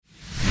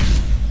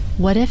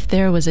What if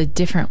there was a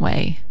different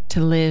way to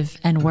live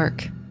and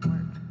work?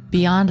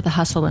 Beyond the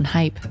hustle and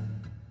hype,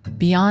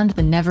 beyond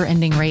the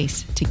never-ending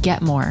race to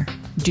get more,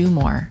 do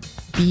more,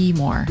 be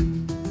more.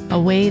 A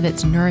way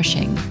that's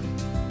nourishing,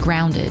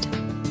 grounded,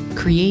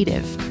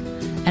 creative,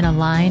 and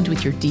aligned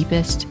with your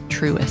deepest,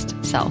 truest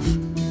self.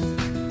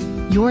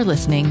 You're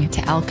listening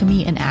to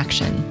Alchemy in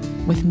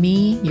Action with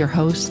me, your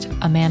host,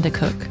 Amanda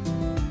Cook.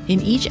 In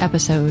each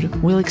episode,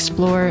 we'll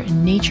explore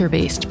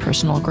nature-based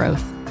personal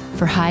growth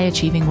for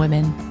high-achieving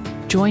women.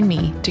 Join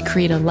me to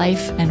create a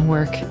life and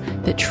work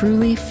that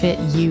truly fit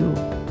you,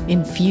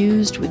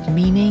 infused with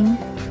meaning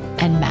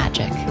and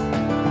magic.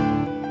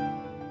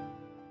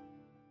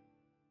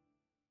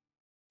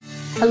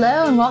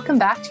 Hello, and welcome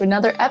back to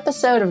another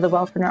episode of the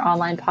Wellpreneur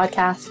Online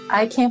Podcast.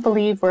 I can't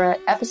believe we're at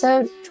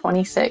episode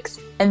 26.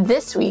 And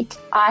this week,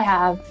 I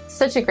have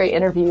such a great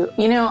interview.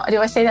 You know, do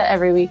I say that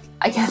every week?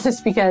 I guess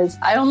it's because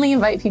I only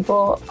invite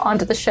people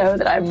onto the show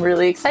that I'm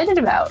really excited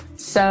about.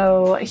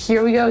 So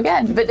here we go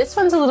again. But this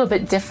one's a little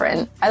bit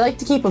different. I like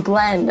to keep a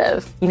blend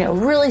of,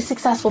 really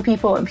successful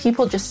people and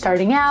people just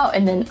starting out,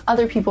 and then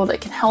other people that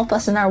can help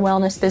us in our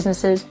wellness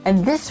businesses.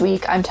 And this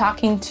week, I'm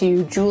talking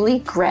to Julie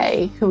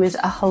Gray, who is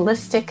a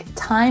holistic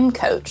time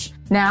coach.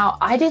 Now,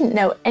 I didn't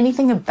know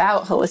anything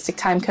about holistic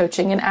time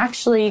coaching, and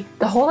actually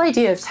the whole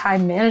idea of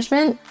time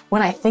management,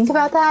 when I think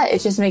about that, it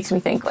just makes me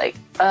think like,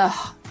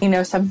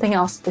 something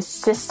else, the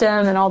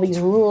system and all these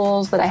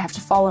rules that I have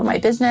to follow in my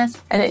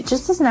business. And it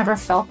just has never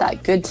felt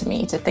that good to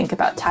me to think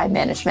about time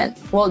management.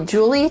 Well,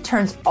 Julie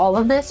turns all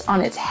of this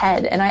on its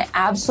head, and I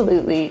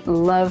absolutely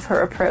love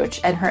her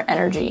approach and her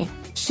energy.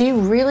 She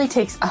really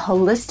takes a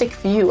holistic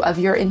view of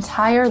your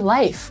entire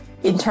life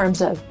in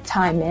terms of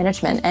time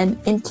management and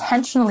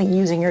intentionally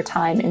using your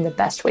time in the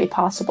best way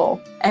possible.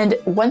 And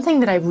one thing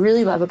that I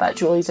really love about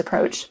Julie's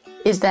approach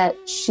is that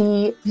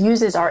she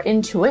uses our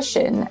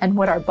intuition and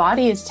what our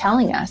body is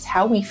telling us,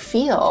 how we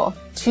feel,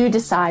 to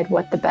decide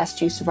what the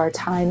best use of our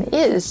time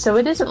is. So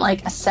it isn't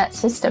like a set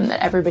system that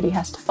everybody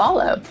has to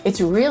follow.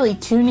 It's really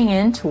tuning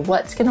in to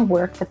what's going to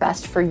work the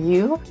best for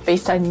you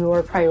based on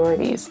your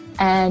priorities.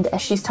 And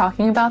as she's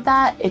talking about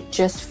that, it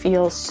just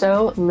feels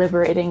so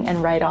liberating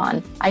and right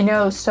on. I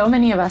know so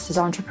many of us as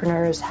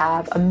entrepreneurs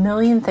have a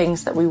million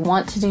things that we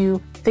want to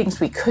do, things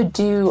we could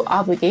do,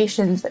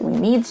 obligations that we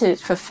need to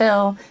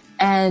fulfill,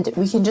 and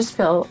we can just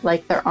feel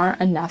like there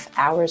aren't enough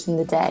hours in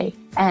the day.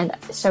 And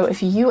so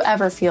if you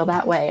ever feel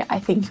that way, I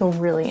think you'll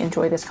really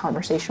enjoy this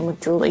conversation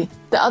with Julie.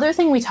 The other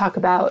thing we talk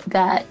about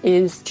that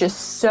is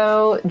just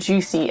so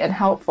juicy and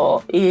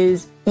helpful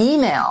is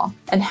email,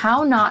 and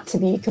how not to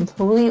be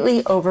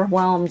completely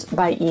overwhelmed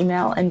by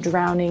email and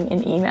drowning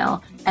in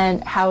email,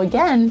 and how,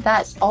 again,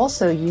 that's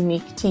also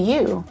unique to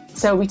you.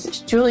 So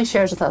Julie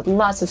shares with us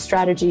lots of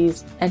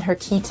strategies and her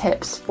key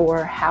tips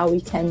for how we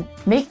can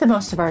make the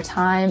most of our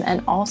time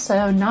and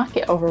also not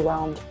get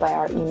overwhelmed by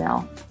our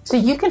email. So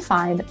you can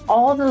find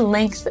all the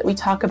links that we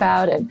talk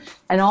about and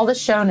all the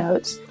show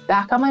notes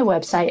back on my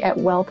website at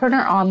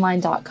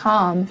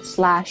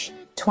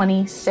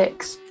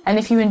wellpreneuronline.com/26. And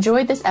if you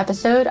enjoyed this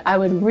episode, I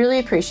would really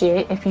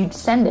appreciate if you'd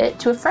send it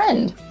to a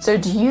friend. So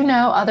do you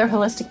know other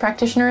holistic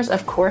practitioners?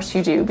 Of course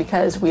you do,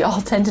 because we all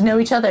tend to know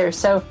each other.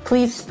 So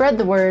please spread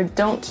the word.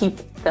 Don't keep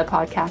the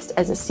podcast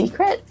as a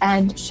secret,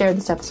 and share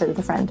this episode with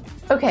a friend.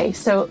 Okay,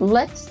 so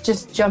let's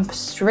just jump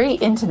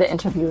straight into the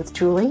interview with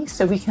Julie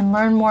so we can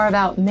learn more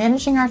about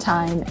managing our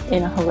time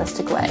in a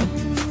holistic way.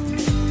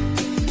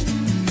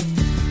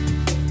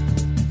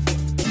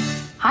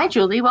 Hi,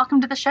 Julie.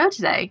 Welcome to the show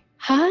today.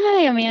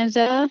 Hi,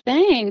 Amanda.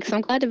 Thanks.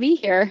 I'm glad to be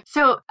here.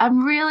 So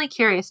I'm really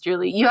curious,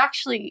 Julie. I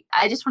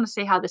just want to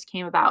say how this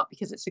came about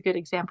because it's a good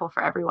example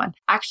for everyone.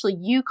 Actually,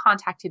 you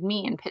contacted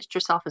me and pitched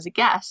yourself as a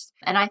guest.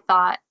 And I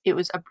thought it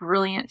was a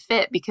brilliant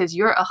fit because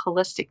you're a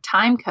holistic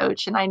time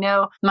coach. And I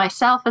know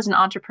myself as an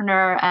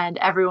entrepreneur and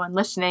everyone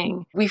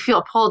listening, we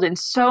feel pulled in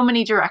so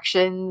many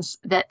directions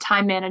that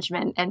time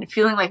management and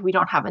feeling like we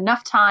don't have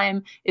enough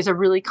time is a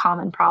really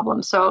common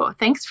problem. So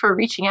thanks for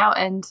reaching out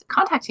and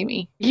contacting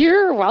me.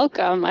 You're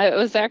welcome. It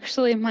was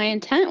actually my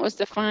intent was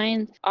to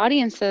find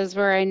audiences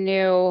where I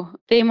knew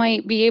they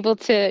might be able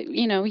to,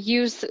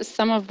 use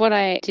some of what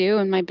I do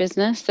in my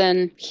business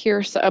and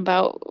hear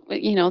about,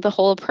 the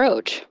whole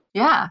approach.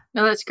 Yeah,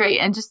 no, that's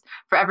great. And just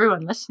for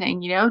everyone listening,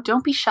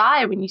 don't be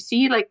shy when you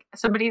see like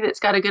somebody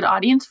that's got a good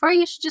audience for you.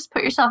 You should just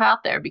put yourself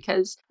out there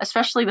because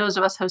especially those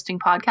of us hosting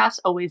podcasts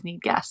always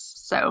need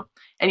guests. So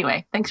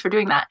anyway, thanks for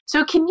doing that.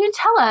 So can you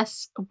tell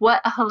us what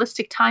a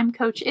holistic time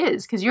coach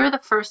is? Because you're the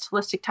first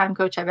holistic time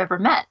coach I've ever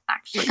met,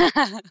 actually.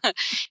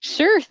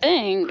 Sure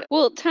thing.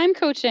 Well, time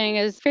coaching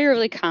is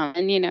fairly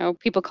common.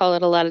 People call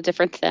it a lot of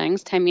different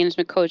things: time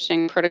management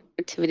coaching,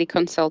 productivity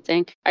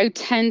consulting. I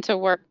tend to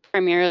work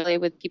primarily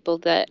with people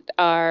that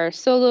are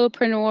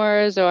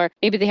solopreneurs, or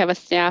maybe they have a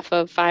staff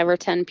of 5 or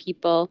 10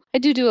 people. I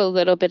do a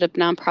little bit of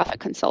nonprofit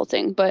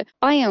consulting, but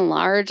by and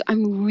large,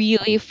 I'm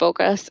really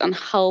focused on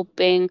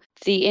helping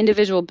the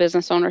individual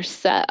business owners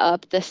set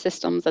up the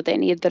systems that they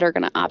need that are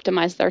going to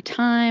optimize their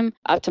time,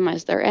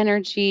 optimize their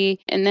energy.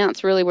 And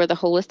that's really where the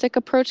holistic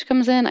approach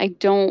comes in. I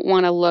don't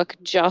want to look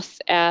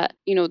just at,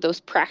 those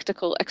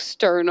practical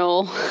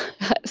external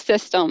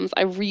systems.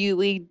 I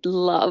really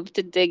love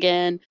to dig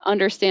in,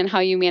 understand how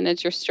you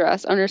manage your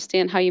stress,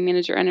 understand how you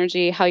manage your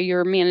energy, how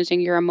you're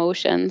managing your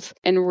emotions,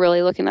 and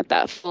really looking at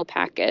that full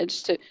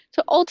package to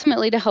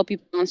ultimately to help you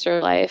balance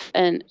your life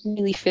and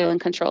really feel in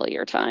control of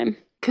your time.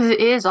 Because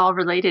it is all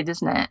related,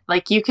 isn't it?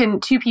 Like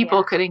two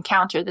people could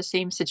encounter the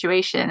same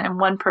situation and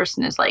one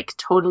person is like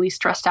totally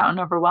stressed out and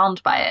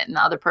overwhelmed by it. And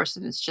the other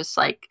person is just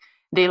like,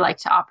 they like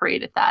to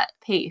operate at that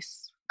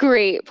pace.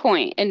 Great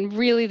point. And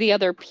really the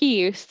other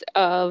piece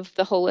of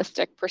the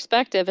holistic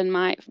perspective in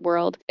my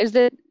world is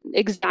that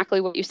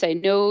exactly what you say.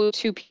 No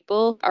two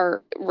people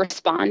are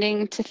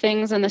responding to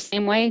things in the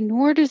same way,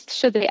 nor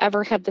should they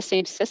ever have the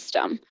same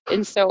system.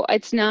 And so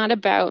it's not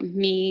about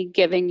me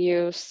giving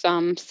you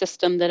some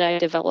system that I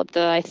developed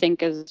that I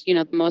think is,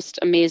 the most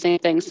amazing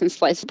thing since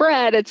sliced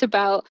bread. It's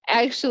about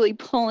actually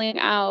pulling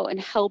out and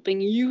helping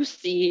you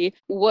see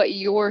what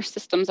your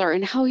systems are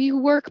and how you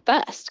work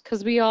best,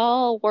 because we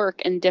all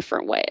work in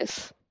different ways.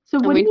 So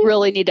we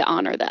really need to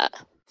honor that.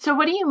 So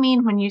what do you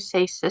mean when you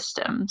say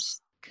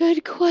systems?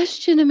 Good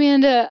question,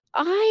 Amanda.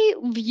 I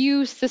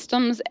view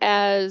systems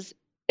as,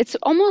 it's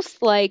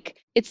almost like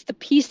it's the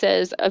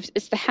pieces of,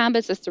 it's the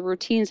habits, it's the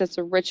routines, it's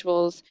the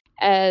rituals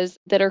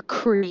that are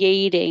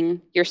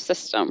creating your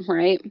system,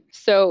 right?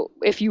 So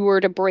if you were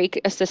to break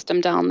a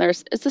system down,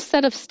 it's a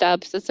set of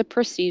steps, it's a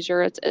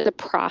procedure, it's a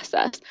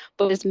process,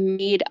 but it's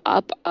made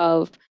up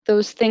of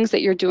those things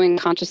that you're doing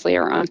consciously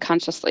or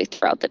unconsciously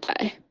throughout the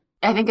day.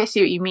 I think I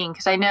see what you mean,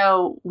 because I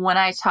know when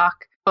I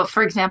talk, well,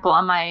 for example,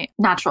 on my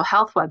natural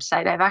health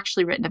website, I've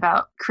actually written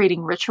about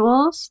creating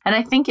rituals. And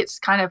I think it's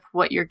kind of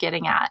what you're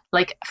getting at.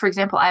 Like, for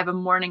example, I have a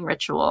morning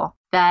ritual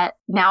that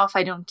now if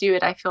I don't do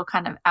it, I feel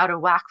kind of out of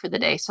whack for the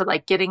day. So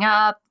like getting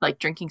up, like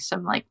drinking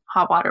some like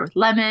hot water with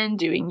lemon,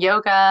 doing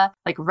yoga,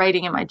 like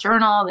writing in my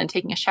journal, then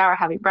taking a shower,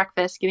 having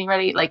breakfast, getting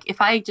ready. Like if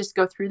I just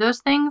go through those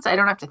things, I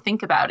don't have to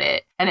think about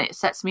it and it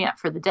sets me up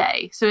for the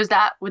day. So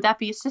would that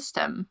be a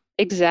system?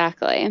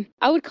 Exactly.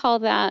 I would call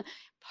that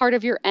part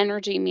of your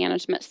energy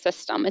management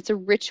system. It's a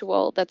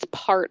ritual that's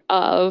part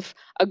of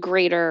a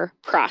greater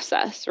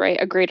process, right?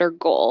 A greater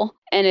goal.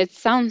 And it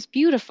sounds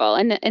beautiful.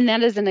 And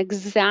that is an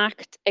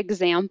exact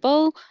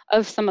example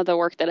of some of the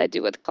work that I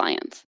do with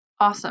clients.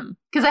 Awesome.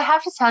 Because I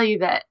have to tell you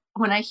that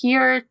when I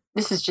hear,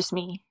 this is just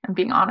me, I'm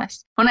being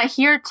honest. When I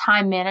hear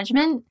time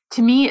management,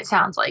 to me, it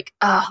sounds like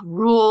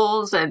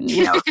rules and,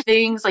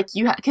 things like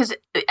because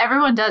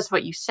everyone does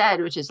what you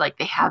said, which is like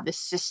they have this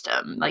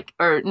system, like,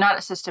 or not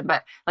a system,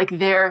 but like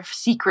their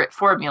secret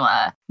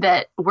formula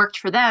that worked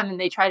for them and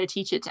they try to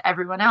teach it to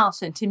everyone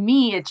else. And to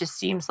me, it just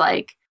seems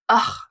like,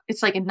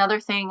 it's like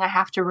another thing I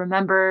have to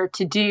remember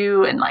to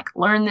do and like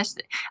learn this.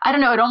 I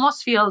don't know. It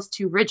almost feels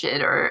too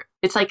rigid, or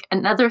it's like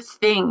another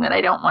thing that I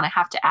don't want to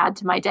have to add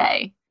to my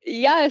day.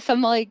 Yes,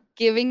 I'm like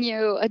giving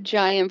you a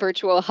giant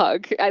virtual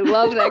hug. I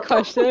love that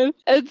question.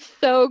 It's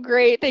so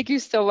great. Thank you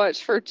so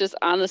much for just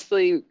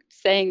honestly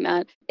saying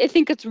that. I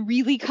think it's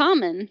really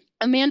common.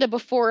 Amanda,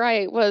 before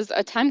I was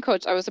a time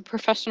coach, I was a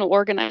professional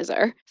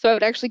organizer. So I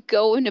would actually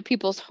go into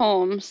people's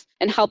homes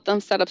and help them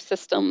set up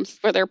systems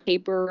for their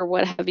paper or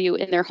what have you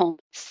in their home.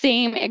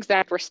 Same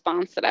exact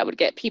response that I would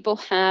get. People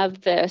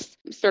have this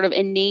sort of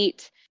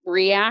innate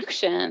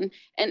reaction.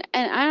 And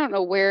I don't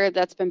know where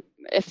that's been,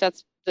 if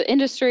that's the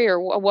industry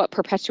or what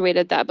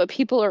perpetuated that, but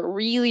people are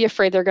really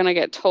afraid they're going to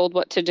get told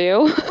what to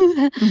do.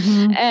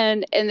 Mm-hmm.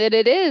 and that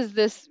it is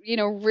this,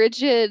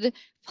 rigid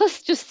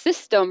plus just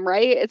system,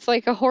 right? It's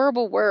like a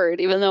horrible word,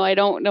 even though I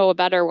don't know a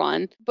better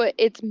one, but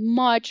it's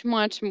much,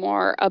 much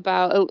more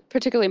about,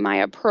 particularly my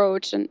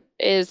approach and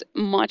is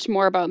much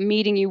more about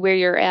meeting you where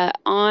you're at,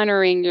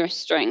 honoring your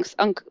strengths,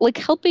 like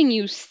helping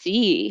you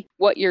see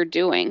what you're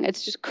doing.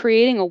 It's just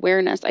creating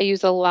awareness. I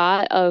use a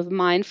lot of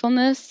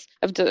mindfulness.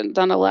 I've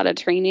done a lot of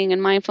training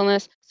in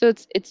mindfulness. So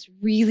it's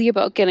really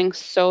about getting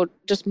so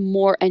just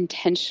more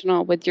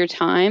intentional with your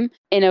time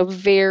in a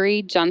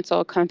very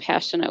gentle,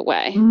 compassionate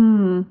way.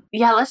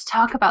 Yeah, let's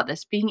talk about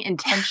this, being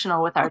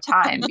intentional with our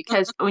time,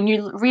 because when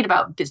you read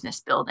about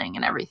business building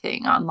and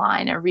everything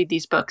online or read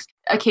these books,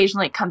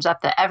 occasionally it comes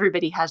up that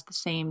everybody has the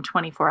same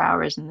 24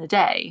 hours in the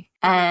day,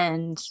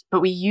 but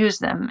we use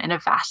them in a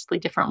vastly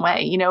different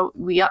way.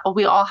 We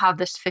all have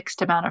this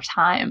fixed amount of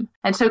time.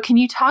 And so can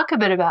you talk a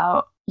bit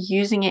about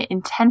using it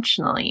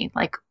intentionally?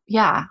 Like,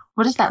 yeah,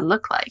 what does that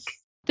look like?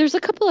 There's a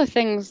couple of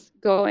things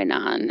going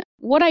on.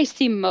 What I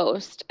see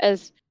most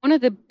as one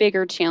of the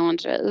bigger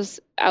challenges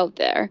out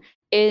there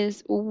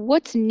is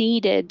what's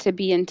needed to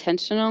be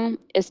intentional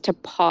is to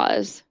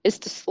pause, is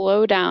to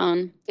slow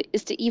down,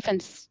 is to even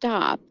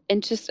stop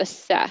and just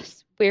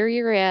assess where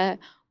you're at.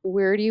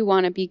 Where do you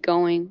want to be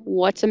going?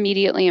 What's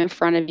immediately in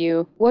front of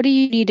you? What do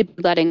you need to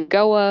be letting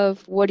go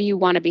of? What do you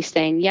want to be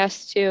saying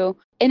yes to?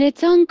 and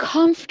it's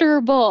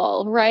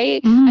uncomfortable,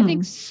 right? I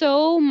think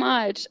so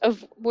much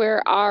of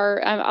where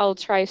I'll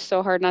try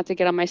so hard not to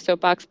get on my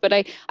soapbox, but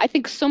I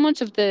think so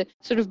much of the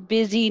sort of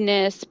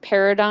busyness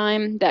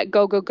paradigm, that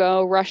go, go,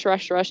 go, rush,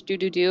 rush, rush, do,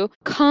 do, do,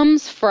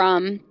 comes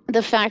from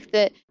the fact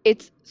that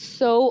it's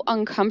so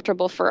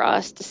uncomfortable for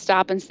us to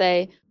stop and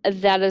say,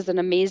 that is an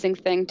amazing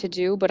thing to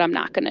do, but I'm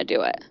not going to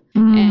do it.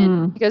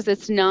 And because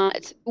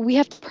we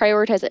have to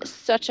prioritize at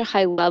such a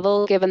high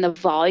level, given the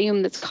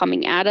volume that's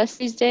coming at us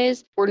these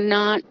days. We're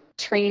not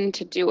trained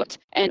to do it.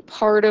 And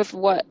part of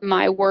what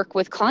my work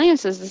with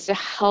clients is to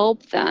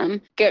help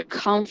them get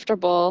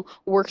comfortable,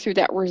 work through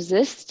that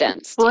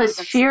resistance. Well,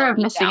 it's fear of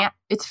missing out.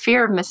 It's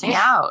fear of missing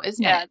out,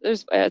 isn't it? Yeah,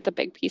 it's a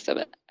big piece of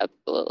it.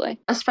 Absolutely.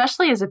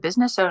 Especially as a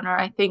business owner,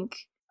 I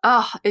think,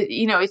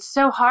 it's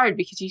so hard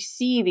because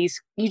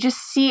you just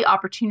see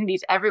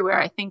opportunities everywhere.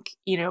 I think,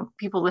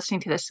 people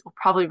listening to this will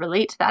probably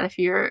relate to that. If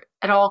you're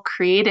at all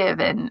creative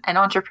and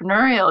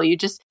entrepreneurial, you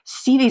just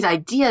see these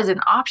ideas and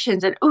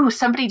options and,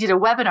 somebody did a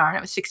webinar and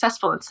it was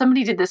successful, and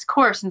somebody did this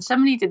course and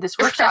somebody did this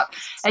workshop,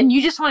 and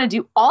you just want to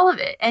do all of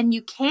it. And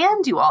you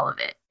can do all of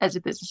it as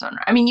a business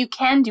owner. I mean, you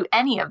can do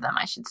any of them,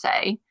 I should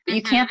say, but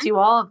you can't do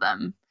all of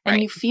them.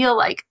 And you feel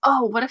like,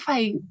 what if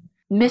I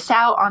miss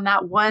out on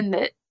that one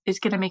that is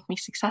going to make me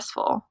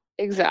successful?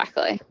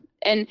 Exactly.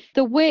 And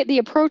the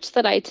approach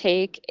that I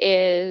take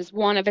is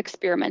one of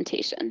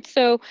experimentation.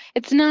 So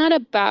it's not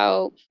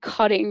about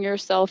cutting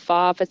yourself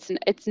off.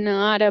 It's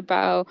not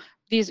about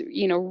these,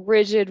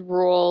 rigid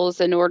rules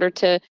in order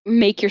to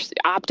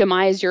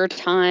optimize your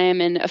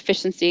time and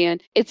efficiency.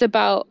 And it's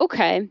about,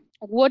 okay,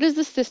 what is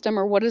the system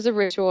or what is a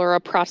ritual or a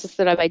process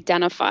that I've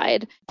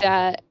identified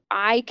that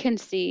I can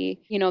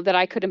see, that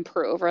I could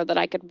improve or that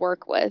I could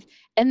work with,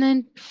 and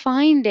then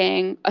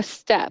finding a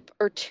step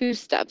or two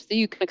steps that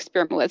you can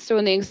experiment with. So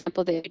in the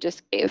example that you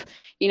just gave,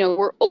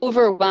 we're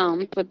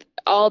overwhelmed with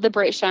all the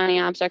bright, shiny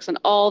objects and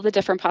all the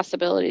different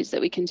possibilities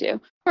that we can do.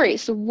 All right,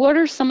 so what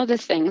are some of the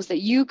things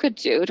that you could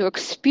do to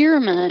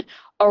experiment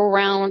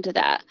around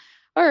that?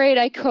 All right,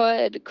 I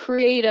could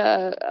create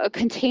a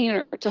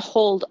container to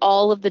hold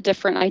all of the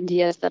different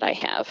ideas that I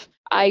have.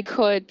 I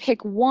could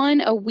pick one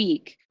a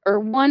week or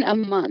one a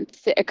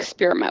month to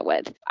experiment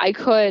with. I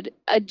could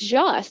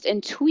adjust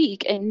and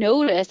tweak and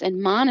notice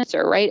and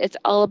monitor, right? It's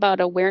all about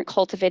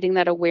cultivating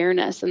that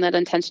awareness and that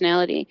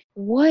intentionality.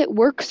 What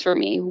works for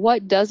me?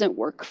 What doesn't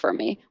work for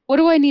me? What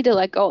do I need to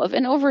let go of?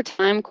 And over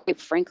time,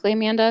 quite frankly,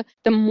 Amanda,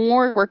 the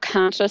more we're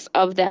conscious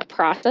of that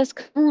process,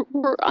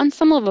 we're on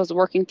some levels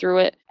working through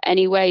it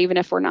anyway, even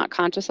if we're not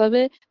conscious of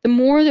it, the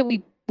more that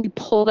we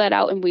pull that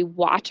out and we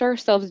watch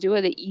ourselves do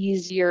it, the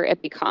easier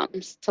it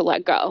becomes to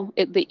let go.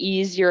 The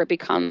easier it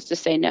becomes to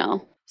say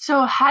no.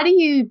 So how do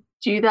you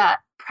do that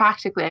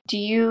practically? Do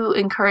you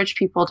encourage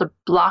people to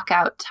block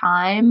out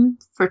time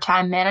for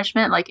time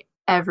management, like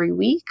every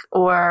week?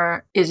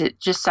 Or is it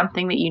just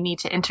something that you need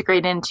to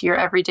integrate into your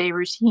everyday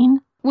routine?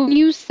 When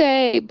you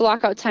say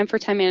block out time for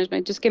time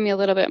management, just give me a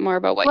little bit more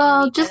about what you mean.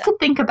 Well, just to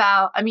think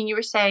about, you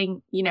were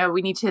saying,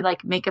 we need to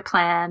make a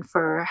plan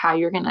for how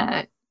you're going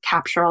to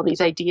capture all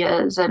these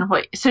ideas and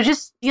so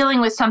just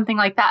dealing with something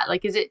like that.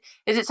 Is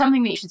it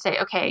something that you should say,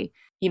 okay,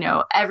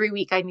 every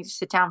week I need to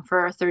sit down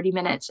for 30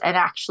 minutes and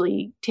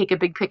actually take a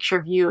big picture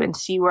view and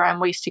see where I'm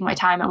wasting my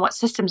time and what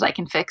systems I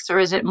can fix? Or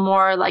is it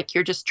more like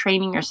you're just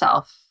training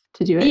yourself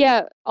to do it?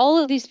 Yeah, all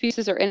of these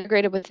pieces are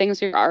integrated with things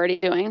you're already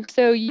doing.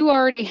 So you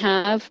already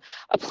have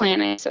a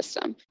planning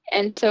system.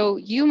 And so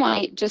you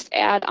might just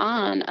add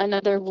on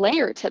another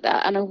layer to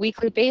that on a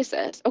weekly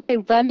basis. Okay,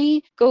 let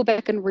me go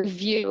back and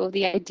review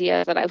the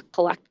ideas that I've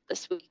collected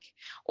this week.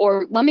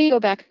 Or let me go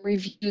back and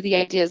review the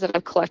ideas that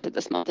I've collected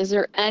this month. Is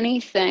there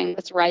anything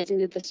that's rising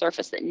to the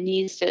surface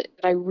that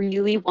I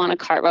really want to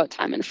carve out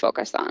time and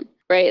focus on?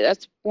 Right?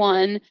 That's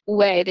one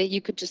way that you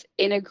could just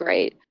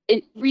integrate.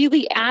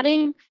 Really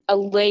adding a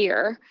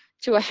layer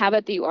to a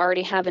habit that you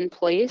already have in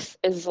place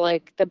is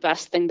the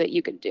best thing that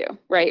you could do,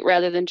 right?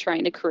 Rather than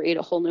trying to create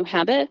a whole new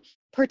habit,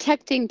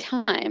 protecting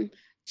time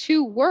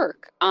to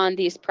work on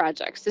these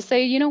projects, to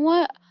say, you know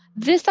what,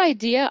 this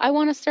idea, I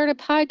want to start a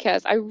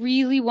podcast. I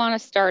really want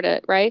to start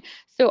it, right?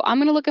 So I'm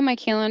going to look at my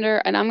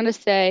calendar and I'm going to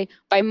say,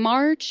 by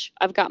March,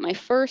 I've got my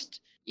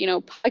first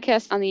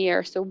podcast on the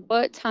air. So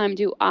what time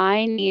do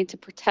I need to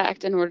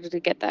protect in order to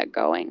get that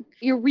going?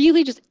 You're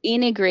really just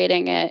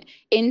integrating it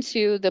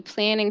into the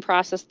planning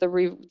process, the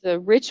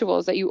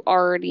rituals that you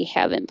already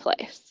have in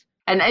place.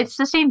 And it's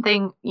the same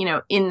thing,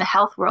 in the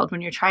health world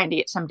when you're trying to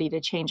get somebody to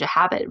change a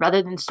habit.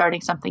 Rather than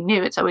starting something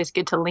new, it's always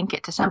good to link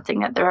it to something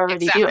that they're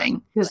already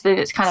doing, because then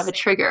it's kind of a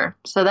trigger.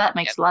 So that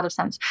makes a lot of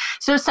sense.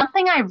 So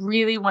something I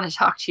really want to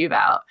talk to you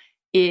about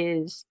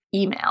is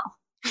email.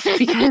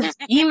 Because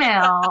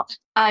email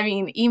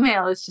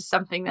is just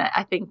something that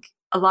I think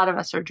a lot of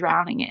us are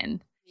drowning in.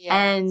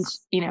 Yes.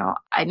 And,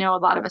 I know a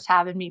lot of us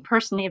have, and me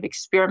personally have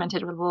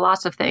experimented with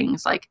lots of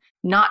things, like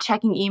not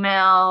checking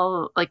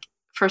email,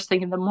 first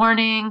thing in the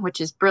morning,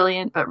 which is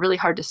brilliant, but really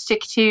hard to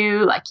stick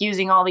to,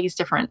 using all these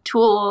different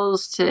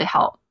tools to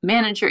help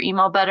manage your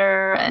email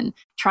better and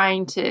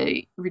trying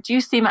to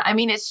reduce the email.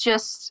 It's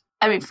just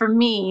I mean, for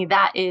me,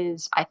 that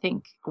is, I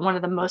think, one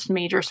of the most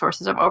major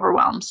sources of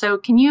overwhelm. So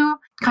can you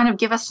kind of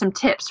give us some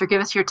tips or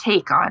give us your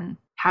take on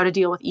how to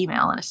deal with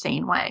email in a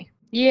sane way?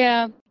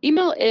 Yeah,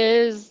 email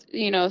is,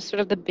 sort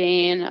of the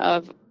bane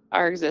of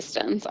our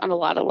existence on a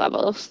lot of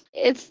levels.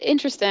 It's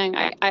interesting.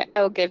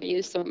 I'll give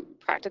you some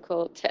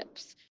practical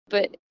tips.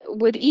 But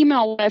with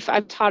email,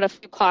 I've taught a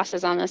few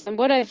classes on this, and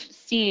what I've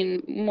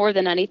seen more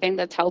than anything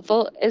that's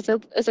helpful is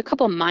a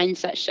couple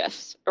mindset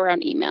shifts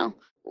around email.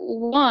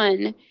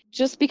 One,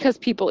 just because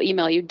people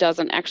email you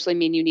doesn't actually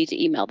mean you need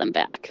to email them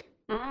back.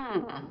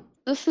 Mm.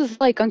 This is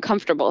like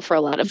uncomfortable for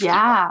a lot of people.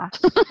 Yeah,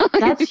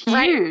 that's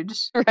Right?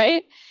 huge.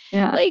 Right?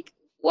 Yeah. Like,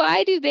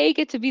 why do they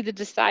get to be the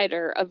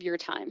decider of your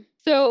time?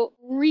 So,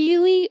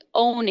 really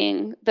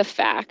owning the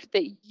fact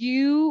that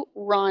you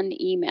run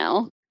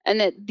email and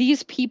that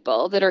these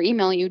people that are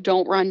emailing you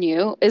don't run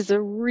you is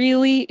a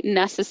really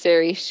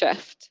necessary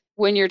shift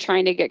when you're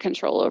trying to get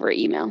control over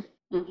email.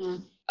 Mm-hmm.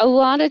 A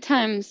lot of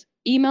times,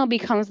 email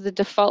becomes the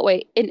default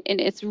way, and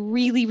it's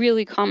really,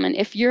 really common.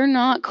 If you're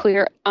not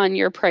clear on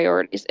your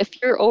priorities,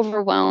 if you're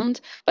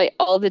overwhelmed by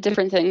all the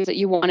different things that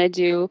you want to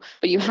do,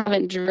 but you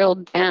haven't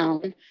drilled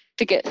down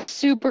to get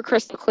super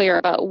crystal clear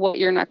about what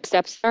your next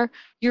steps are,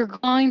 you're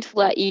going to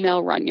let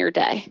email run your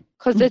day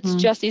because it's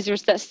just easier.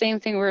 It's that same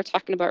thing we were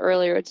talking about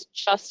earlier. It's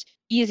just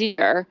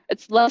easier.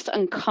 It's less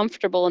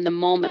uncomfortable in the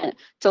moment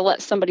to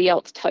let somebody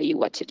else tell you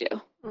what to do.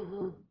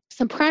 Mm-hmm.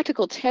 Some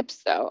practical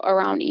tips, though,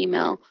 around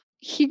email.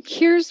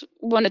 Here's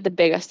one of the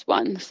biggest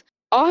ones.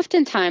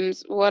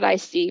 Oftentimes, what I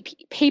see,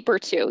 paper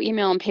too,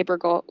 email and paper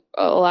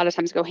a lot of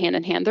times go hand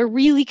in hand. They're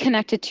really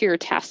connected to your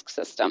task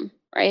system,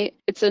 right?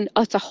 It's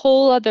a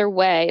whole other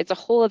way. It's a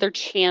whole other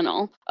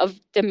channel of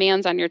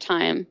demands on your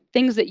time,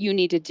 things that you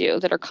need to do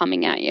that are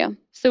coming at you.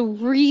 So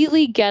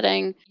really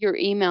getting your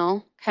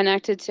email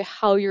connected to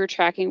how you're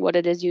tracking what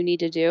it is you need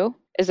to do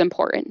is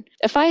important.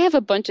 If I have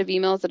a bunch of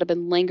emails that have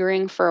been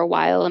lingering for a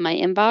while in my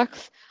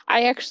inbox,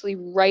 I actually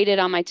write it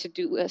on my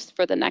to-do list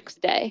for the next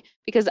day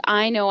because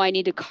I know I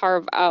need to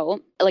carve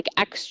out like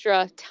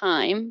extra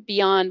time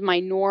beyond my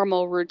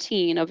normal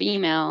routine of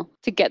email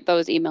to get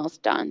those emails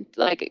done.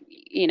 Like,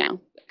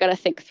 I've got to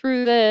think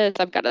through this,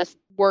 I've got to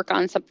work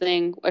on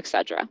something,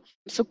 etc.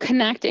 So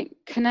connecting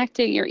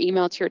your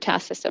email to your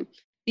task system.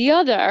 The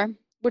other,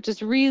 which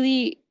is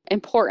really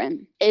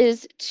important,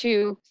 is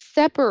to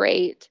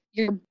separate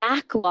your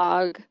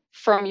backlog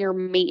from your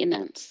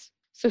maintenance.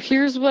 So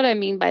here's what I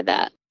mean by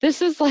that.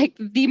 This is like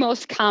the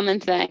most common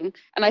thing.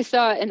 And I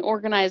saw it in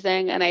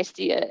organizing and I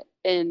see it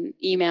in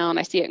email and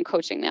I see it in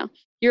coaching now.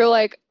 You're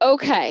like,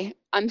 okay,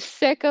 I'm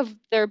sick of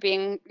there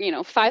being,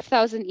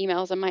 5,000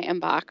 emails in my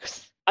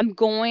inbox. I'm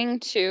going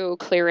to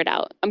clear it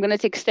out. I'm going to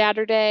take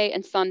Saturday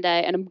and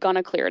Sunday and I'm going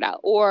to clear it out.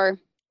 Or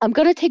I'm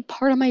going to take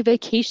part of my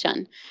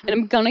vacation and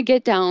I'm going to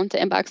get down to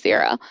inbox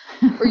zero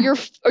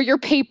or your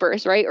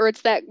papers, right? Or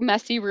it's that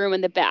messy room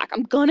in the back.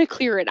 I'm going to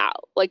clear it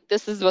out. Like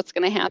this is what's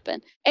going to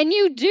happen. And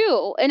you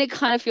do. And it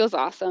kind of feels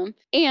awesome.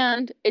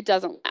 And it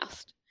doesn't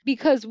last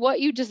because what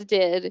you just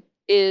did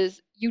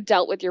is you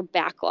dealt with your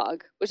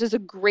backlog, which is a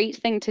great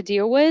thing to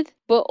deal with,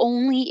 but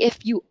only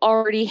if you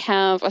already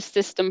have a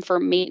system for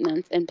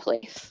maintenance in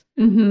place.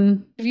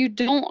 Mm-hmm. If you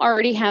don't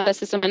already have a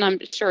system, and I'm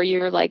sure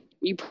you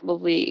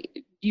probably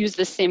use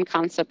the same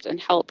concept in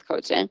health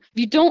coaching. If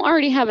you don't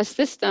already have a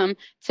system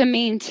to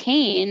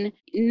maintain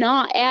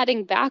not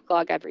adding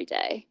backlog every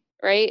day,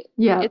 right?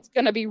 Yeah. It's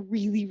going to be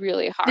really,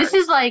 really hard. This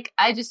is like,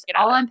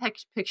 all I'm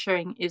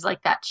picturing is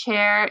like that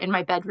chair in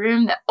my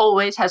bedroom that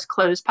always has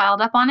clothes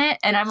piled up on it.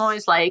 And I'm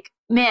always like,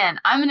 man,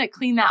 I'm going to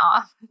clean that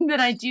off. Then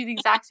I do the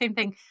exact same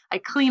thing. I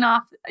clean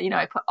off,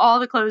 I put all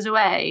the clothes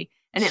away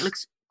and it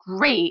looks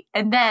great.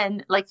 And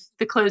then like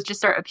the clothes just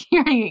start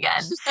appearing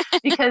again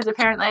because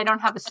apparently I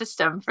don't have a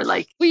system for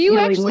like you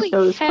dealing actually with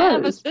those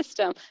have clothes. A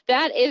system.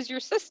 That is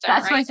your system.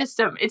 That's right? my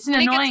system. It's an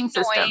annoying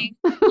system.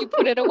 You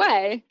put it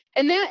away.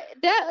 And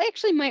that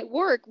actually might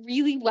work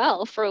really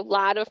well for a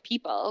lot of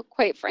people,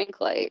 quite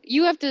frankly.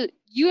 You have to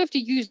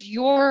use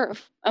your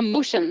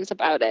emotions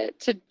about it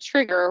to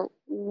trigger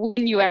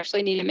when you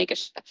actually need to make a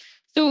shift.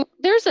 So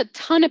there's a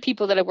ton of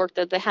people that I've worked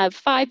with that have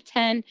 5,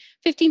 10,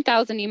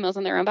 15,000 emails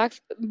in their inbox,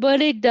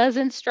 but it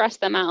doesn't stress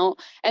them out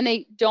and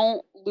they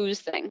don't lose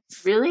things.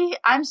 Really?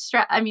 I'm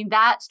stressed. I mean,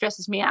 that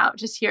stresses me out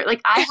just here.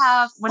 Like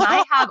when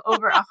I have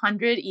over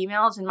 100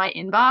 emails in my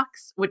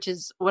inbox, which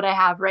is what I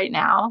have right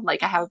now,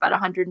 like I have about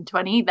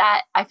 120,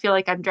 that I feel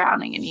like I'm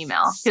drowning in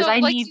email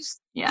because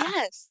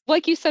Yes.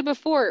 Like you said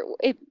before,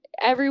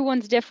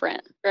 everyone's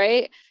different,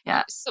 right?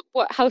 Yeah. So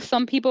how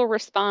some people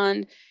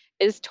respond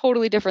is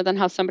totally different than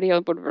how somebody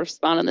else would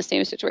respond in the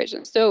same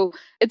situation. So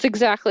it's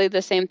exactly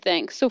the same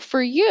thing. So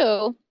for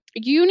you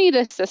need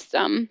a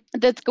system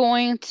that's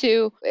going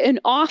to,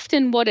 and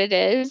often what it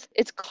is,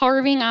 it's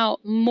carving out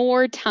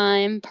more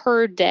time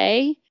per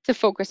day to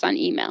focus on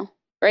email,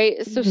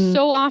 right?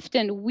 So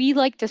often we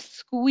like to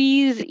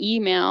squeeze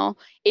email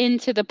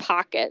into the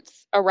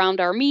pockets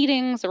around our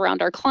meetings,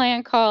 around our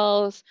client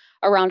calls,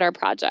 around our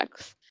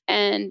projects.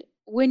 And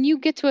when you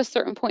get to a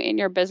certain point in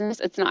your business,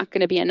 it's not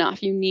going to be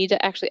enough. You need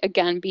to actually,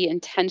 again, be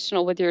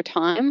intentional with your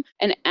time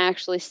and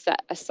actually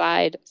set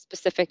aside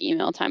specific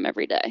email time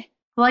every day.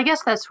 Well, I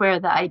guess that's where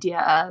the idea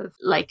of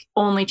like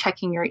only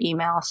checking your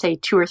email, say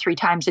 2 or 3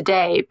 times a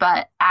day,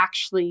 but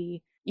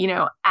actually,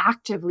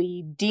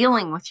 actively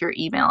dealing with your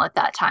email at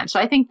that time. So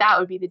I think that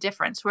would be the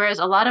difference. Whereas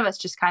a lot of us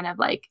just kind of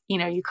like,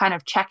 you kind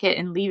of check it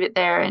and leave it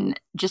there and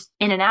just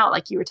in and out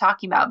like you were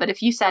talking about. But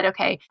if you said,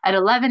 okay, at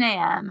 11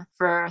 a.m.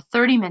 for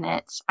 30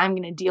 minutes, I'm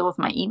going to deal with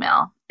my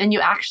email, then you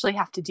actually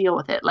have to deal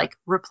with it, like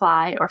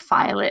reply or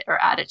file it or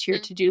add it to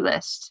your to-do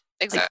list.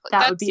 Exactly.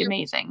 Like, that would be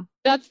amazing.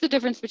 That's the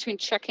difference between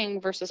checking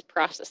versus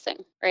processing,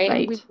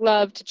 right? We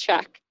love to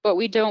check, but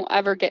we don't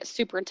ever get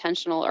super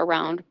intentional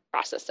around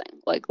processing.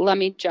 Like, let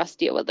me just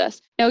deal with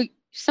this. Now,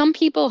 some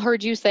people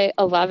heard you say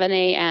 11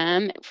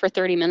 a.m. for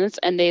 30 minutes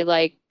and they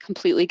like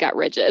completely got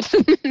rigid.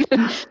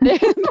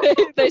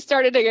 they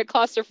started to get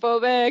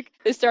claustrophobic.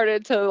 They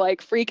started to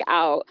like freak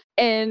out,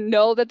 and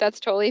know that that's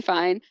totally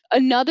fine.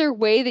 Another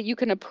way that you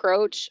can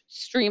approach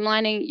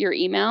streamlining your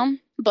email,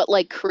 but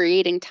like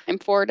creating time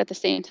for it at the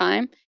same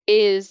time,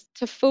 is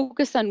to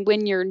focus on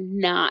when you're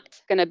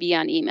not going to be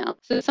on email.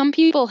 So some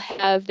people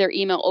have their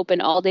email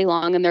open all day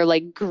long and they're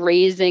like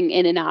grazing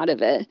in and out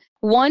of it.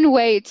 One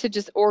way to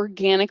just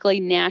organically,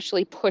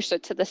 naturally push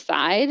it to the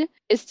side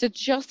is to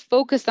just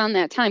focus on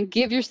that time.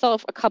 Give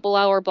yourself a couple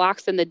hour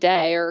blocks in the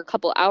day or a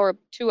couple hour,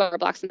 2 hour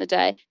blocks in the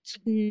day to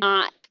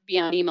not be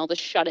on email, to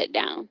shut it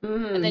down.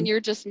 And then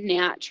you're just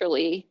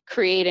naturally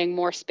creating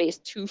more space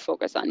to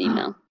focus on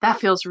email. That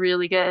feels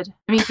really good.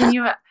 I mean, can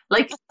you,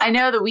 like, I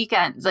know the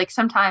weekends, like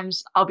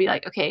sometimes I'll be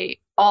like, okay,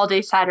 all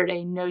day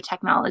Saturday, no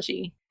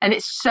technology. And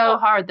it's so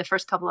hard the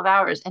first couple of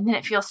hours. And then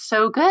it feels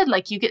so good.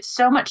 Like you get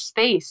so much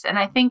space. And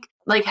I think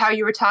like how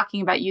you were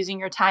talking about using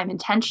your time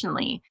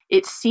intentionally,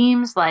 it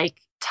seems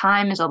like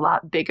time is a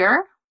lot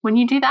bigger when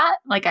you do that.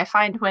 Like I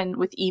find when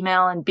with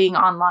email and being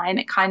online,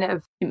 it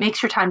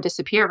makes your time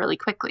disappear really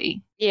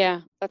quickly.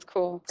 Yeah, that's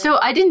cool. So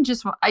I did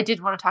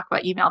want to talk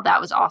about email.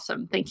 That was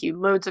awesome. Thank you.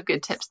 Loads of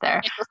good tips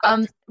there.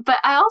 But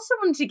I also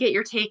wanted to get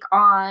your take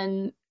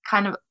on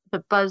kind of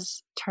the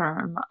buzz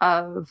term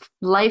of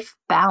life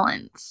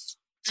balance.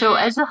 So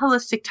as a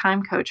holistic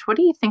time coach, what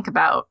do you think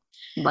about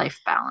life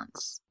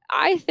balance?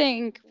 I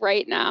think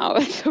right now,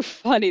 it's so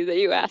funny that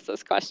you asked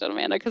this question,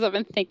 Amanda, because I've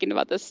been thinking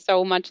about this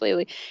so much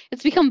lately.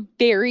 It's become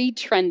very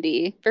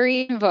trendy,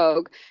 very in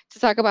vogue to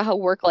talk about how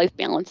work-life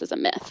balance is a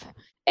myth.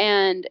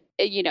 And,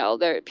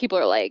 people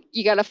are like,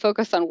 you got to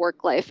focus on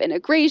work-life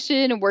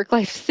integration and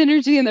work-life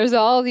synergy. And there's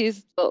all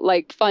these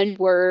like fun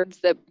words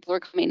that people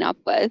are coming up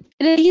with.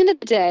 And at the end of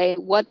the day,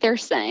 what they're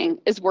saying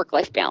is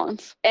work-life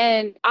balance.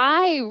 And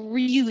I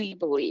really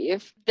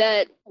believe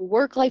that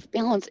work-life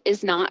balance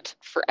is not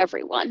for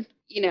everyone.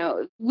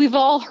 We've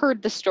all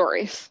heard the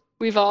stories.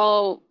 We've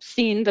all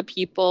seen the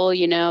people,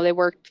 they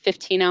worked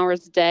 15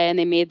 hours a day and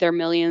they made their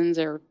millions,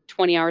 or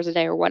 20 hours a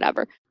day or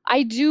whatever.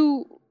 I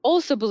do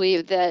also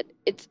believe that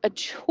it's a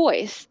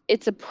choice.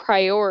 It's a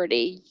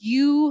priority.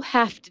 You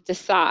have to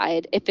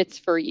decide if it's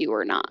for you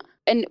or not.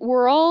 And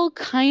we're all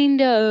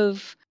kind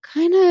of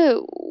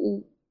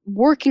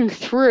working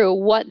through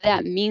what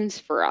that means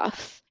for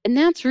us. And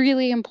that's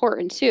really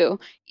important too.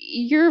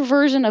 Your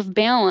version of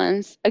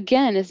balance,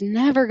 again, is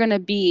never going to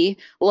be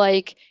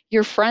like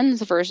your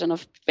friend's version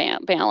of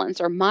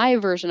balance, or my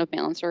version of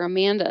balance, or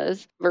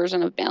Amanda's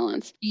version of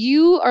balance.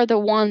 You are the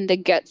one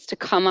that gets to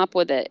come up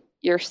with it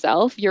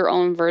yourself, your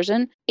own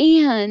version.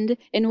 And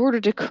in order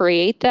to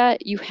create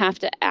that, you have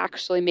to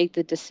actually make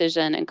the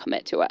decision and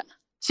commit to it.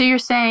 So you're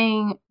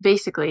saying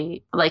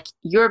basically like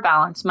your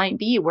balance might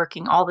be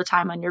working all the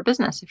time on your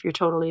business if you're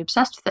totally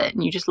obsessed with it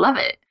and you just love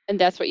it. And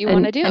that's what you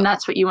want to do. And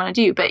that's what you want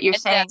to do. But you're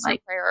saying that's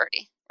like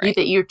priority, right?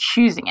 That you're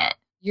choosing it.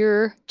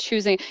 You're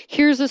choosing.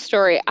 Here's a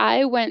story.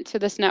 I went to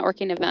this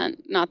networking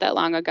event not that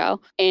long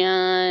ago,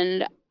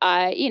 and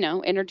I,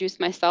 introduced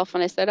myself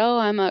and I said, oh,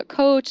 I'm a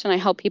coach and I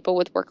help people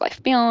with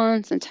work-life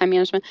balance and time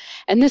management.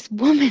 And this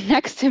woman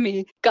next to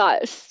me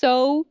got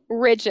so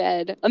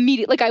rigid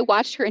immediately. Like I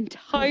watched her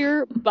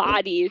entire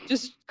body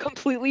just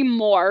completely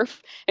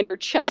morph, and her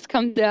chest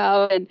comes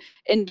down,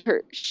 and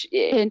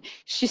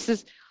she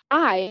says,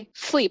 I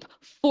sleep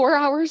 4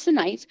 hours a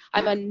night.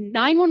 I'm a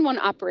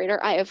 911 operator.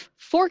 I have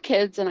 4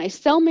 kids and I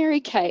sell Mary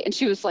Kay. And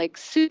she was like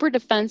super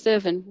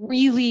defensive and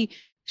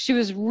she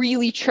was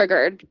really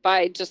triggered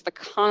by just the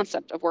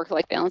concept of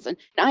work-life balance. And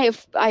I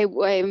have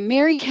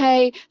Mary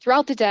Kay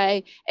throughout the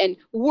day and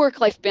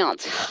work-life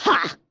balance.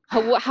 Ha!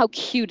 How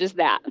cute is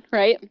that,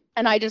 right?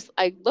 And I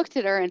looked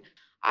at her, and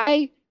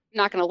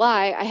not going to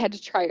lie, I had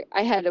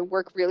to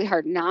work really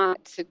hard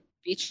not to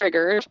be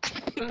triggered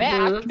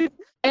back.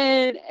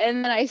 And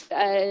then I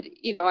said,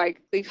 I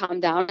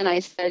calmed down and I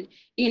said,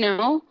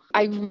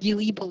 I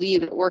really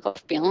believe that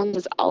work-life balance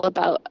is all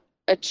about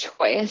a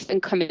choice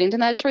and committing to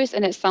that choice.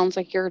 And it sounds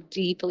like you're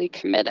deeply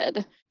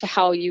committed to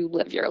how you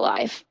live your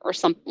life or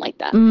something like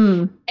that.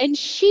 And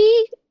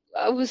she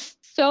was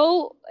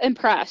so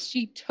impressed.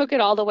 She took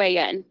it all the way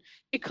in.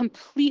 She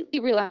completely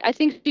relaxed. I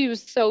think she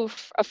was so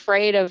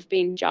afraid of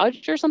being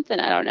judged or something.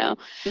 I don't know.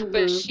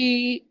 But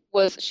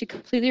Mm-hmm. she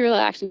completely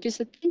relaxed and she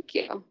said, thank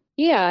you.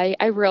 Yeah,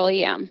 I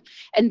really am.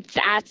 And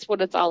that's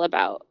what it's all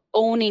about.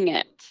 Owning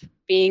it,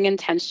 being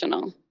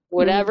intentional.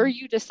 Whatever Mm.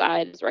 you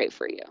decide is right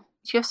for you.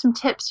 Do you have some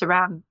tips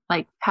around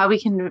like how we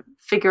can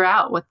figure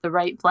out what the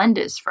right blend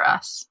is for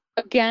us?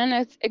 Again,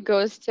 it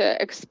goes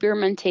to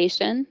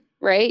experimentation,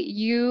 right?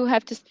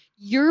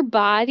 Your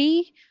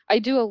body, I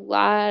do a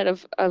lot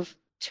of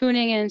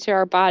tuning into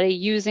our body,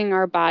 using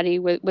our body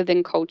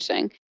within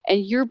coaching.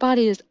 And your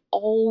body is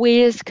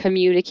always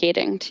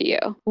communicating to you.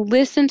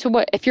 Listen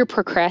to if you're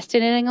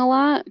procrastinating a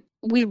lot,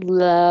 we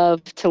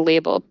love to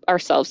label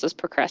ourselves as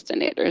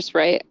procrastinators,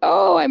 right?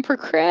 Oh, I'm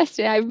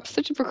procrastinating. I'm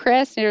such a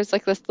procrastinator. It's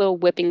like this little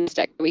whipping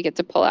stick that we get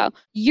to pull out.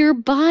 Your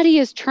body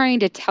is trying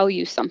to tell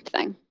you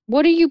something.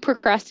 What are you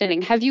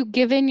procrastinating? Have you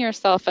given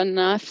yourself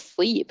enough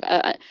sleep?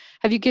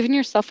 Have you given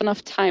yourself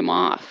enough time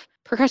off?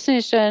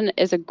 Procrastination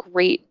is a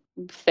great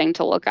thing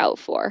to look out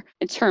for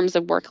in terms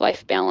of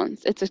work-life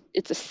balance.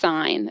 It's a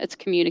sign. It's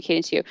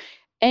communicating to you.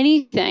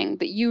 Anything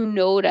that you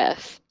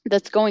notice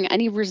that's going,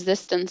 any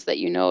resistance that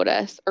you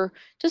notice, or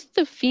just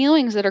the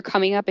feelings that are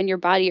coming up in your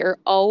body are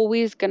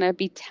always going to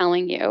be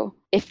telling you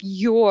if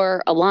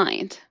you're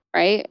aligned,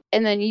 right?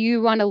 And then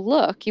you want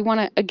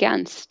to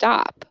again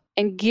stop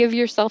and give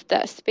yourself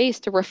that space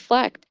to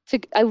reflect.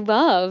 I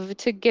love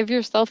to give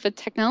yourself a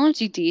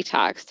technology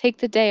detox, take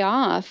the day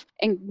off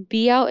and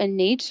be out in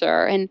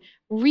nature and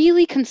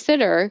really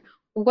consider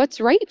what's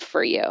right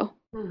for you.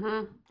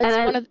 Mm-hmm.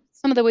 That's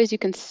some of the ways you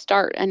can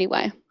start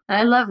anyway. And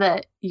I love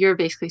that you're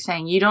basically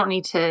saying you don't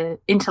need to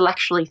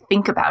intellectually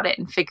think about it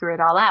and figure it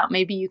all out.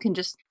 Maybe you can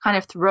just kind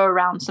of throw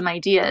around some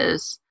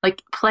ideas,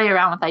 like play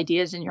around with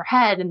ideas in your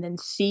head and then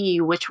see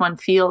which one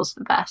feels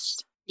the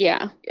best.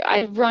 Yeah,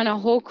 I run a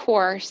whole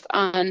course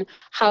on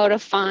how to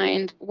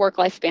find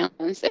work-life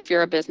balance if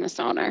you're a business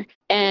owner.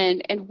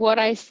 And what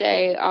I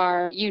say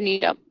are you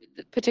need a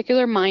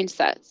particular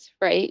mindsets,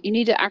 right? You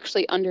need to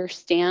actually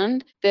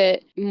understand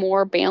that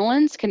more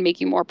balance can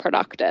make you more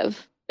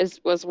productive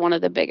was one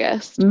of the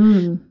biggest.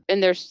 Mm.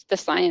 And there's the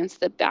science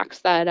that backs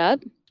that up.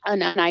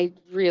 And I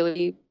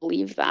really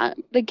believe that.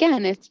 But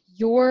again, it's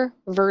your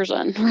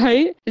version,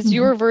 right? It's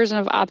your version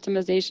of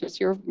optimization. It's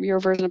your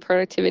version of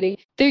productivity.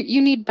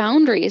 You need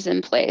boundaries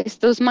in place.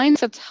 Those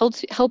mindsets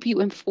help you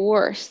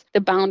enforce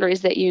the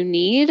boundaries that you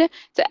need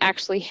to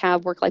actually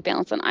have work-life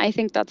balance. And I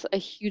think that's a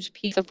huge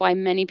piece of why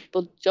many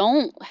people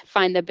don't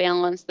find the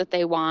balance that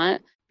they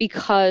want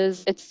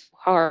because it's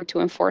hard to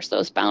enforce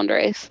those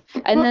boundaries.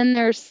 And then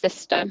there's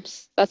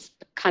systems. That's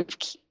the kind of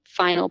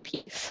final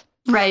piece.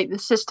 Right. The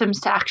systems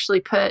to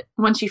actually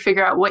once you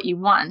figure out what you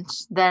want,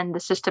 then the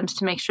systems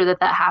to make sure that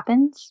that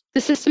happens.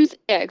 The systems,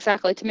 yeah,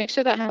 exactly, to make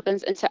sure that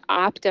happens and to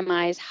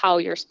optimize how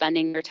you're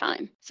spending your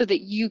time so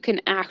that you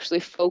can actually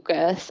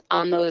focus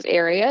on those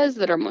areas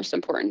that are most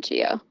important to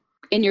you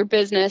in your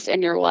business,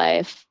 in your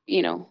life,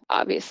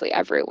 obviously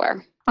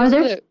everywhere. Those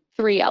are the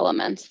three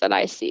elements that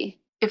I see.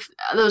 If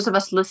those of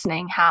us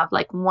listening have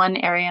like one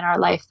area in our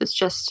life that's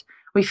just,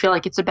 we feel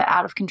like it's a bit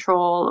out of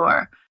control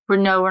or we're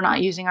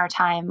not using our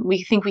time,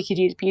 we think we could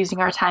be using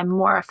our time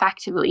more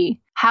effectively.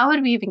 How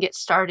would we even get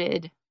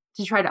started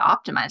to try to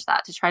optimize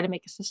that, to try to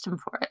make a system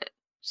for it?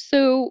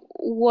 So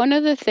one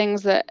of the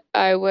things that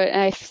and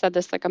I've said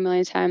this like a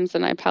million times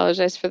and I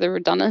apologize for the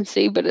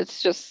redundancy, but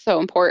it's just so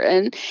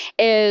important,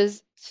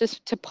 is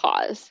just to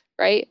pause,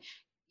 right?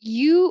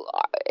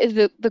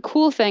 The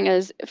cool thing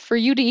is for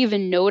you to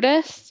even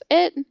notice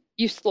it,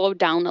 you slow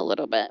down a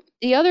little bit.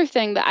 The other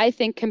thing that I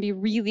think can be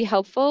really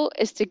helpful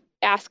is to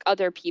ask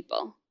other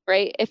people,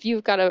 right? If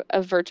you've got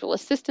a virtual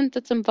assistant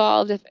that's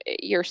involved, if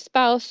your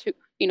spouse,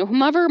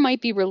 whomever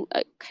might be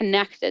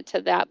connected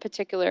to that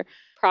particular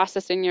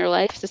process in your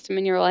life, system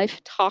in your life,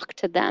 talk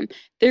to them.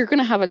 They're going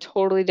to have a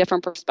totally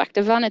different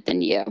perspective on it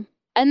than you.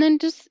 And then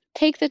just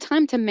take the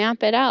time to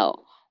map it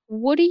out.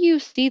 What do you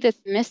see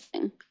that's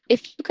missing?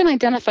 If you can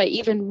identify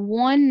even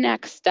one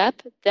next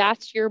step,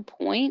 that's your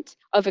point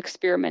of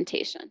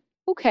experimentation.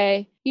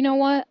 Okay, you know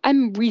what?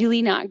 I'm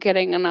really not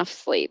getting enough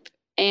sleep.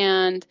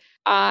 And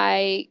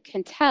I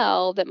can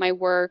tell that my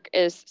work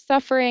is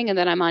suffering and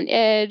that I'm on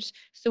edge.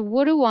 So,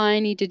 what do I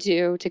need to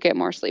do to get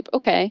more sleep?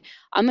 Okay,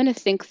 I'm going to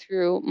think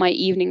through my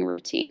evening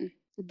routine.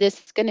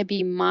 This is going to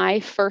be my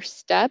first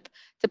step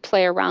to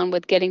play around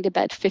with getting to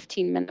bed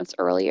 15 minutes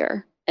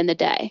earlier in the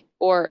day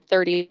or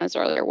 30 minutes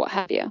earlier, what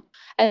have you.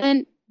 And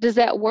then, does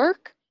that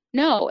work?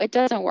 No, it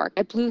doesn't work.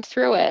 I blew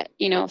through it,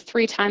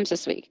 3 times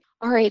this week.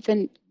 All right,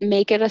 then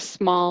make it a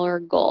smaller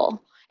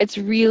goal. It's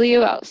really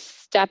about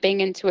stepping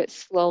into it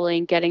slowly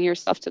and getting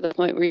yourself to the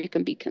point where you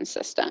can be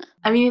consistent.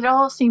 I mean, it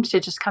all seems to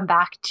just come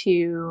back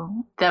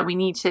to that we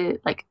need to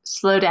like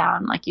slow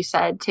down, like you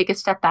said, take a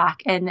step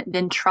back and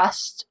then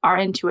trust our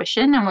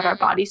intuition and what our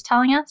body's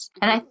telling us.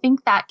 And I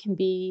think that can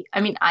be,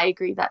 I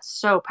agree, that's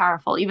so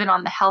powerful. Even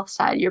on the health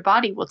side, your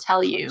body will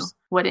tell you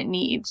what it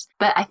needs.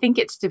 But I think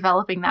it's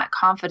developing that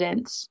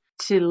confidence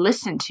to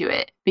listen to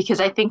it,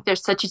 because I think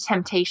there's such a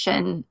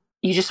temptation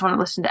you just want to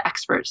listen to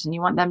experts and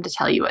you want them to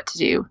tell you what to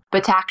do,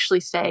 but to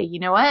actually say, you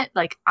know what,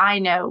 like I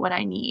know what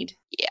I need.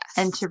 Yes.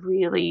 And to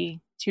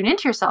really tune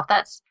into yourself.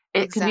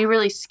 It can be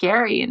really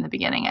scary in the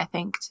beginning, I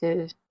think,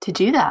 to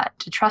do that,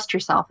 to trust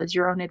yourself as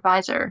your own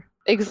advisor.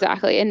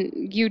 Exactly.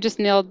 And you just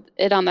nailed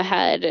it on the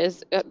head.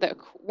 Is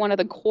one of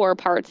the core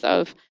parts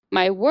of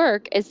my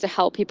work is to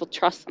help people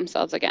trust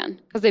themselves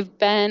again, because they've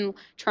been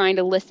trying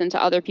to listen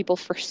to other people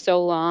for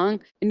so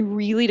long, and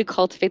really to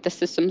cultivate the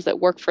systems that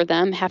work for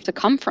them have to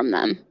come from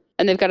them,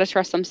 and they've got to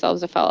trust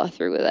themselves to follow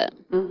through with it.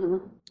 Mm-hmm.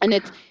 And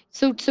it's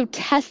so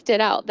test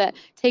it out.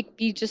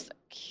 Be just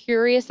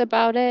curious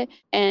about it,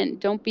 and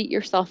don't beat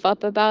yourself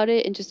up about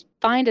it, and just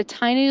find a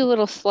tiny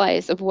little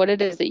slice of what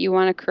it is that you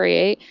want to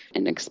create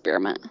and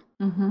experiment.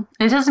 Mm-hmm.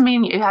 It doesn't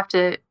mean you have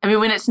to,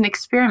 when it's an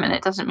experiment,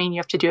 it doesn't mean you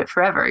have to do it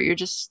forever. You're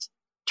just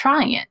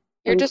trying it.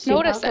 You're just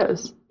noticing.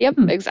 Yep,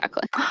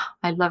 exactly.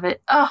 I love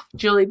it. Oh,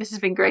 Julie, this has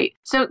been great.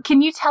 So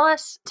can you tell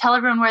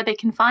everyone where they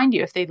can find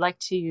you if they'd like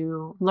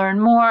to learn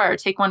more or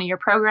take one of your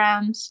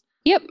programs?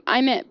 Yep,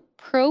 I'm at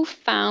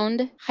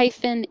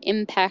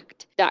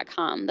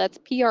profound-impact.com. That's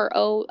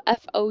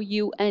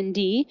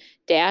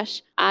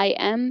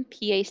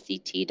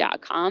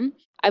profound-impact.com.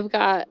 I've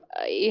got,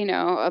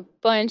 a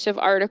bunch of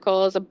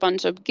articles, a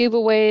bunch of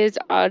giveaways,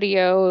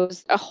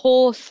 audios, a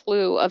whole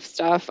slew of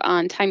stuff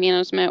on time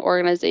management,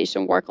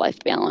 organization, work-life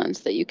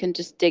balance that you can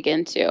just dig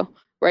into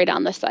right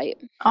on the site.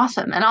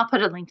 Awesome. And I'll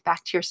put a link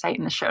back to your site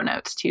in the show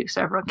notes too,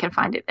 so everyone can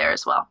find it there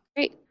as well.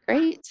 Great.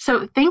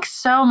 So thanks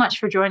so much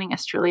for joining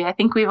us, Julie. I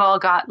think we've all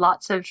got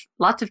lots of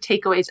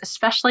takeaways,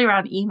 especially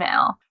around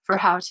email, for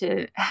how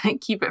to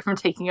keep it from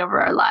taking over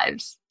our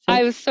lives.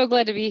 I was so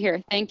glad to be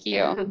here. Thank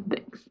you.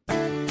 Thanks.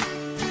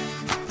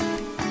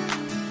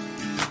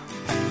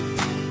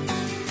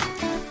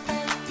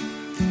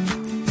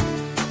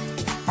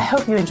 I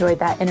hope you enjoyed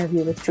that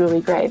interview with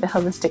Julie Gray, the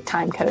Holistic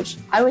Time Coach.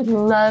 I would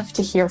love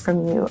to hear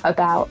from you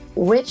about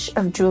which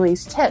of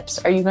Julie's tips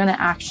are you going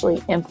to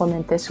actually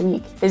implement this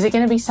week. Is it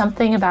going to be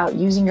something about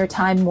using your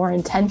time more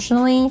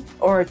intentionally,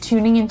 or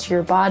tuning into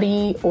your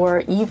body,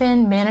 or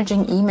even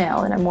managing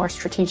email in a more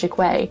strategic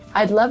way?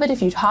 I'd love it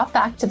if you'd hop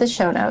back to the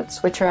show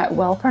notes, which are at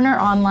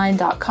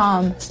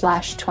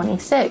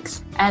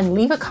wellpreneuronline.com/26, and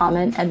leave a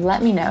comment and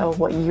let me know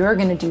what you're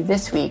going to do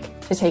this week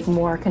to take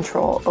more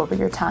control over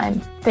your time.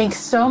 Thanks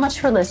so much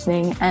for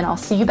listening, and I'll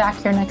see you back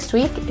here next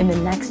week in the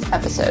next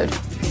episode.